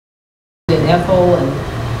in Ethel and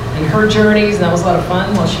her journeys, and that was a lot of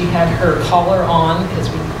fun while she had her collar on, because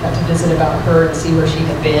we got to visit about her and see where she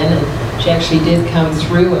had been, and she actually did come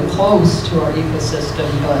through and close to our ecosystem,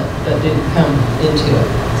 but didn't come into it.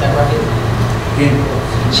 Is that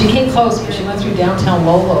right? She came close, but she went through downtown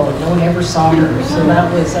Lolo and no one ever saw her, so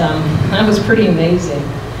that was pretty amazing.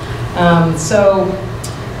 So,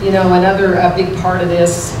 you know, another big part of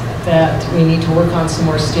this that we need to work on some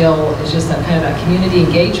more still is just that kind of that community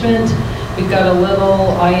engagement. We've got a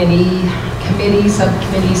little I&E committee,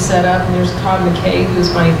 subcommittee set up, and there's Todd McKay,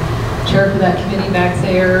 who's my chair for that committee back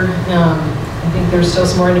there. I think there's still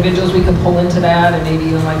some more individuals we can pull into that, and maybe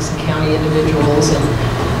even like some county individuals. And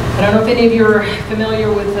I don't know if any of you are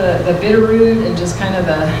familiar with the Bitterroot and just kind of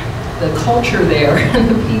the culture there and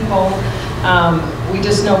the people. We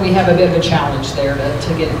just know we have a bit of a challenge there to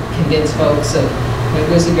convince folks that, you know,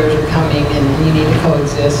 grizzly bears are coming and you need to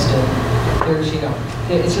coexist. And there's, you know,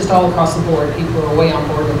 it's just all across the board. People are way on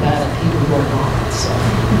board with that, and people who are not. So.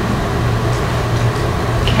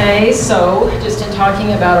 Okay, so just in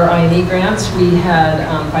talking about our I&E grants, we had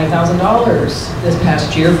 $5,000 this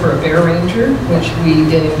past year for a bear ranger, which we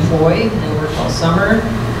did employ and worked all summer.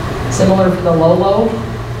 Similar for the Lolo,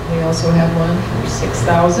 we also have one for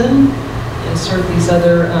 $6,000 and serve these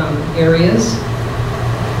other areas.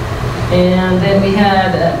 And then we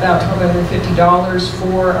had about $1,250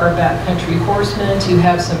 for our backcountry horsemen to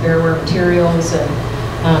have some bearwear materials and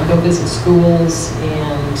go visit schools,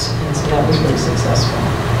 and so that was really successful.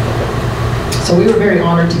 So we were very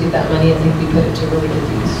honored to get that money. I think we put it to really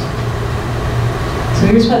good use. So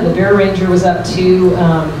here's what the Bear Ranger was up to. You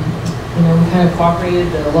know, we kind of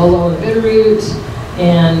cooperated the Lolo and the Bitterroot,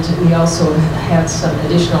 and we also had some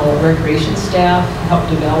additional recreation staff help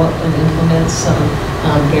develop and implement some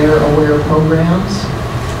bear-aware programs.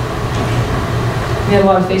 We had a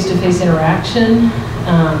lot of face-to-face interaction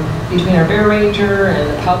between our Bear Ranger and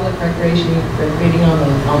the public recreating on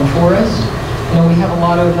the forest. You know, we have a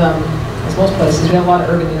lot of, as most places, we have a lot of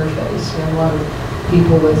urban interface. We have a lot of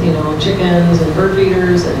people with, you know, chickens and bird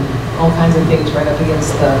feeders and all kinds of things right up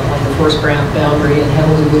against the forest boundary and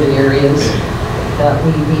heavily wooded areas that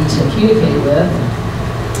we need to communicate with.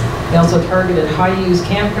 We also targeted high-use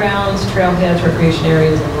campgrounds, trailheads, recreation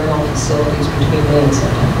areas, and rental facilities between May and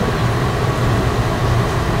September.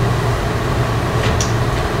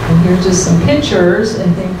 And here's just some pictures, I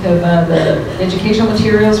think, of the educational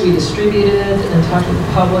materials we distributed and talked with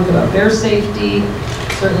the public about bear safety.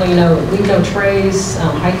 Certainly, you know, leave no trace,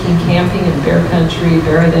 hiking, camping in bear country,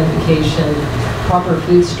 bear identification, proper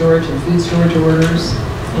food storage and food storage orders.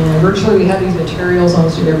 And virtually we have these materials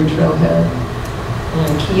almost at every trailhead.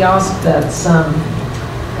 And kiosk that's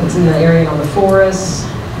in the area on the forest.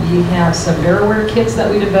 We have some bearwear kits that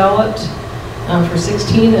we developed for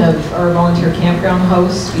 16 of our volunteer campground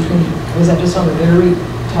hosts. Was that just on the Bitterroot,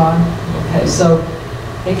 Todd? Okay, so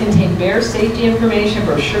they contain bear safety information,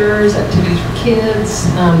 brochures, activities for kids,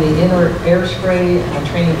 the indoor air spray, and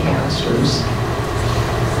training canisters.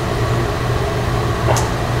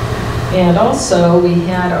 And also, we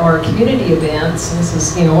had our community events. And this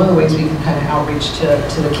is, you know, one of the ways we can kind of outreach to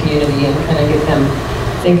the community and kind of get them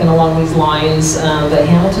thinking along these lines. The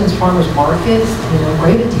Hamilton's Farmers Market, you know,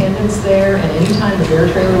 great attendance there. And anytime the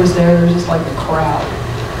bear trailer was there was just like a crowd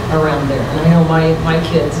around there. And I know my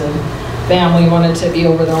kids and family wanted to be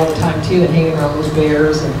over there all the time too, and hanging around those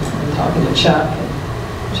bears and talking to Chuck.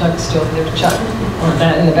 And Chuck's still there, Chuck, or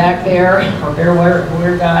that in the back there, our bear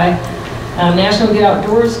wear guy. National Get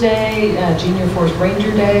Outdoors Day, Junior Forest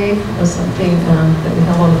Ranger Day was something that we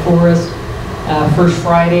held on the forest. First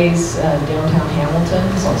Fridays, downtown Hamilton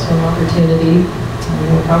is also an opportunity,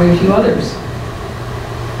 and probably a few others.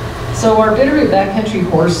 So our Bitterroot backcountry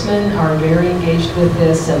horsemen are very engaged with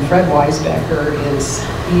this, and Fred Weisbecker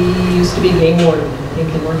he used to be game warden, I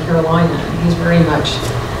think, in North Carolina. He's very much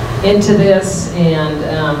into this and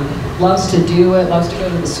loves to do it, loves to go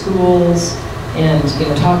to the schools and, you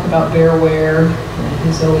know, talk about bearwear.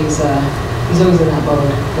 He's always in that mode,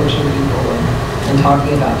 coaching people and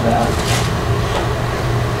talking about that.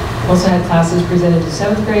 Also had classes presented to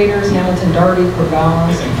 7th graders, Hamilton, Darby,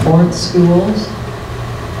 Corvallis, and Florence schools,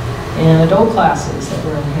 and adult classes that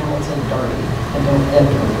were in Hamilton, Darby, adult ed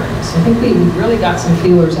programs. So I think we really got some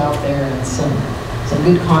feelers out there, and some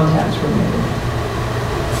good contacts were made.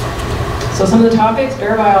 So some of the topics: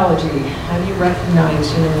 bear biology. How do you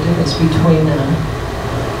recognize, you know, the difference between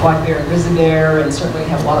black bear and grizzly bear? And certainly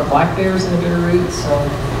have a lot of black bears in the Bitterroot, so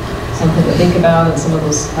something to think about. And some of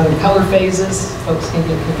those other color phases, folks can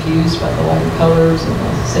get confused about the lighter colors and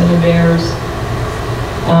the cinnamon bears.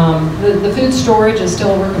 The food storage is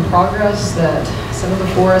still a work in progress. That some of the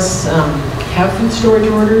forests have food storage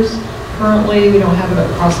orders. currently. We don't have it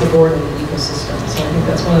across the board in the ecosystem. So I think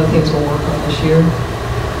that's one of the things we'll work on this year.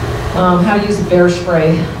 How to use the bear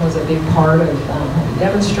spray was a big part of what we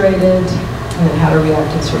demonstrated, and then how to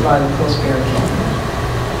react and survive in close bear encounter.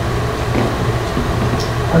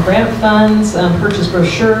 Our grant funds purchased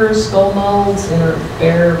brochures, skull molds, inner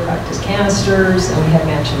bear practice canisters, and we have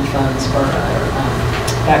matching funds for our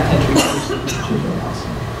backcountry cruises, which is really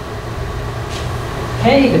awesome.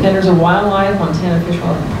 Okay, Defenders of Wildlife, Montana Fish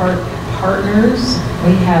Wildlife Partners.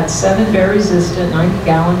 We had 7 bear-resistant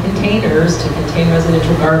 90-gallon containers to contain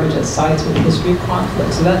residential garbage at sites with a history of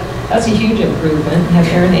conflict. So that's a huge improvement. We have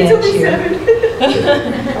Aaron Edge here.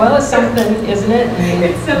 Well, it's something, isn't it? I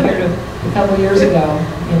mean, compared to a couple years ago,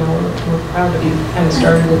 you know, we're proud to be kind of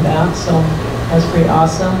started with that. So that's pretty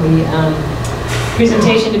awesome. We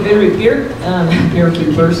presentation to Bitterroot beer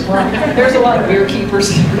keepers. Well, there's a lot of beer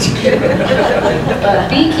keepers there too. But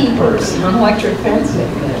beekeepers on electric fencing.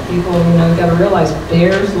 People, you know, got to realize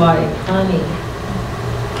bears like honey.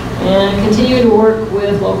 And continuing to work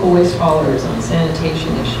with local waste haulers on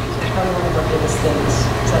sanitation issues. It's probably one of our biggest things.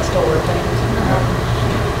 Is that still working?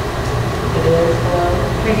 It is.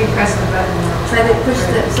 Make it press the button. So I push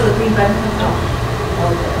the green button comes on.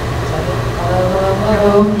 Okay.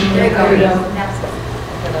 Hello. There you go.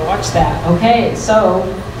 Watch that. Okay, so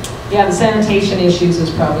yeah, the sanitation issues is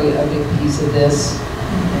probably a big piece of this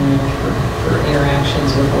for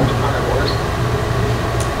interactions with large carnivores.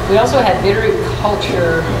 We also had Bitterroot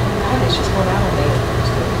Culture. God, it's just going out on me.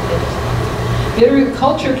 Bitterroot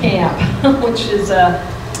Culture Camp, which is a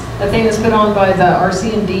thing that's put on by the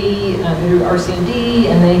RC&D, Bitterroot RC&D,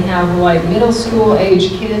 and they have like middle school age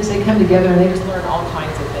kids. They come together and they just learn all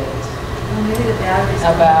kinds of things.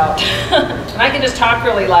 About, and I can just talk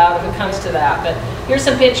really loud if it comes to that, but here's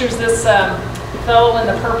some pictures. This fellow in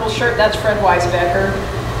the purple shirt, that's Fred Weisbecker.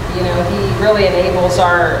 You know, he really enables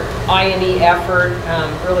our I&E effort,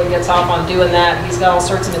 really gets off on doing that. He's got all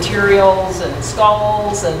sorts of materials and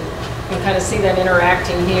skulls, and you can kind of see them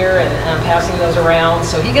interacting here and passing those around.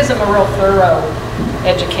 So he gives them a real thorough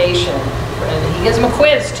education, and he gives them a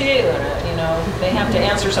quiz too, and you know, they have to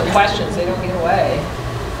answer some questions, they don't get away.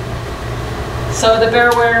 So the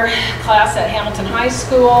bearware class at Hamilton High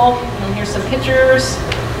School, and here's some pictures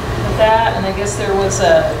of that, and I guess there was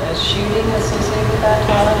a shooting associated with that,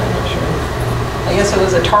 Todd, I'm not sure. I guess it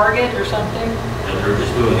was a target or something? And they're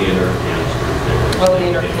just doing the inner canisters. Oh, the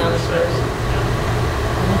inner canisters.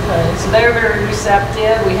 Okay, so they were very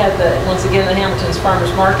receptive. We had once again, the Hamilton's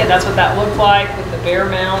Farmers Market. That's what that looked like with the bear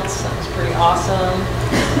mounts. That was pretty awesome.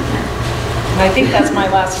 And I think that's my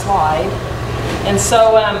last slide. And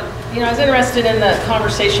so, you know, I was interested in the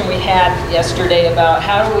conversation we had yesterday about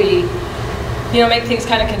how do we, you know, make things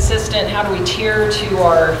kind of consistent, how do we tier to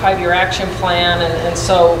our 5-year action plan, and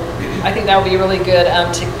so I think that would be really good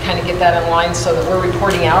to kind of get that in line so that we're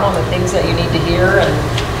reporting out on the things that you need to hear and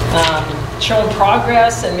showing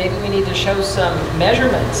progress, and maybe we need to show some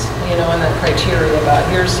measurements, you know, and the criteria about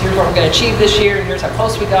here's what we're going to achieve this year, and here's how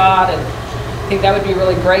close we got, and I think that would be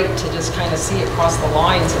really great to just kind of see across the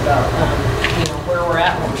lines about, you know, where we're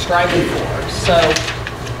at and what we're striving for. So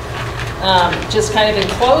just kind of in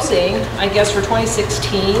closing, I guess for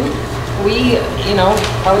 2016, we, you know,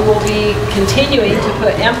 probably will be continuing to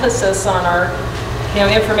put emphasis on our, you know,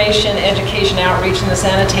 information, education, outreach, and the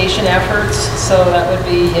sanitation efforts. So that would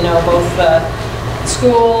be, you know, both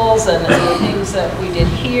schools and the things that we did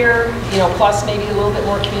here, you know, plus maybe a little bit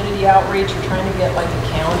more community outreach. We're trying to get like a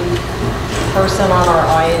county person on our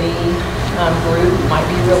I&E group might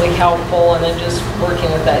be really helpful, and then just working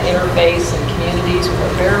with that interface and communities with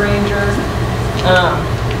our bear ranger.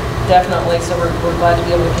 Definitely, so we're glad to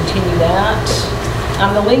be able to continue that.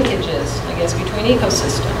 The linkages, I guess, between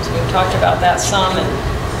ecosystems. We've talked about that some, and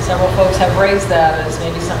several folks have raised that as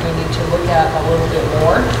maybe something we need to look at a little bit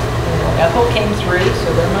more. You know, Ethel came through, so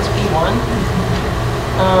there must be one.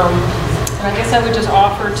 And I guess I would just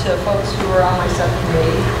offer to folks who are on my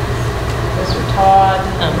subcommittee, Mr. Todd,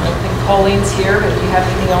 I think Colleen's here, but do you have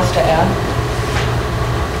anything else to add?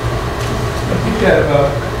 I think that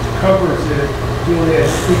covers it, Julie. I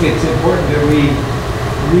think it's important that we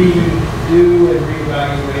redo and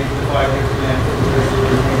reevaluate the 5-year plan for the village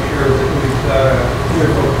to make sure that we've got a clear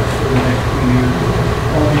focus for the next few years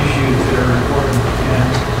on issues that are important, and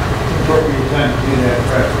it's appropriate time to do that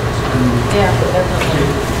practice. Yeah,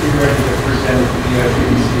 definitely. Be ready to present it to the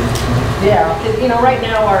IPDC. Yeah, you know, right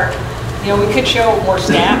now you know, we could show more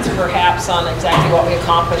stats perhaps on exactly what we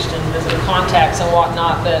accomplished in visitor contacts and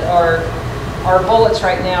whatnot, but our bullets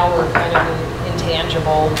right now were kind of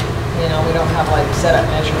intangible. You know, we don't have like set up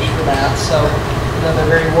measures for that, so you know,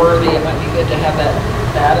 they're very worthy. It might be good to have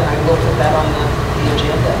that, and I will put that on the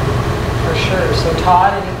agenda.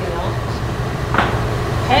 Todd, anything else?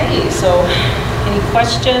 Okay, so any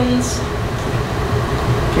questions?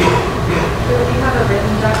 Do you have a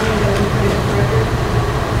written document that we put in the record?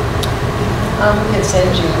 We can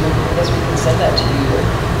send you, I guess we can send that to you or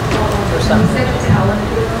Can you something. send it to Ellen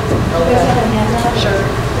too? Okay. You guys have a handout? Sure.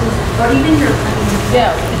 Or even your, I mean.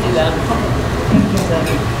 Yeah, we can do that.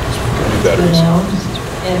 Do batteries.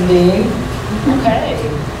 Ending. Okay.